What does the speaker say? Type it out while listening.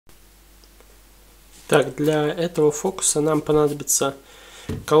Так, для этого фокуса нам понадобится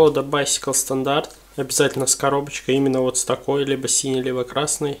колода Bicycle стандарт. Обязательно с коробочкой, именно вот с такой, либо синий, либо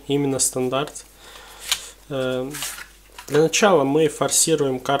красный, именно стандарт. Для начала мы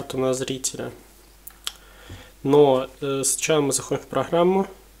форсируем карту на зрителя. Но сначала мы заходим в программу,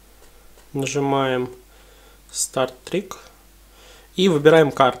 нажимаем Start Trick и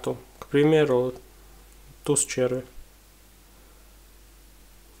выбираем карту. К примеру, туз черви.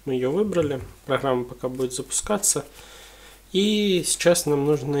 Мы ее выбрали, программа пока будет запускаться. И сейчас нам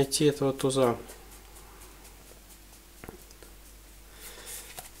нужно найти этого туза.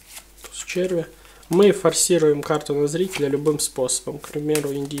 Туз черви. Мы форсируем карту на зрителя любым способом. К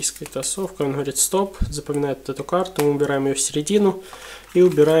примеру, индийская тасовка. Он говорит стоп, запоминает эту карту. Мы убираем ее в середину и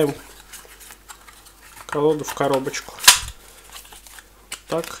убираем колоду в коробочку.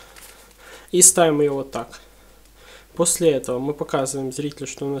 Так. И ставим ее вот так. После этого мы показываем зрителю,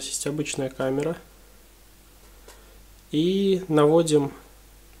 что у нас есть обычная камера. И наводим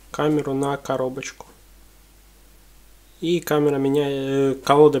камеру на коробочку. И колода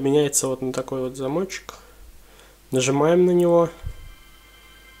меняется вот на такой вот замочек. Нажимаем на него.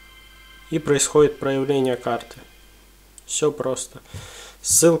 И происходит проявление карты. Все просто.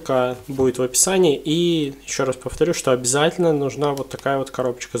 Ссылка будет в описании. И еще раз повторю, что обязательно нужна вот такая вот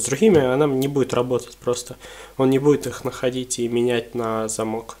коробочка. С другими она не будет работать просто. Он не будет их находить и менять на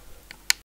замок.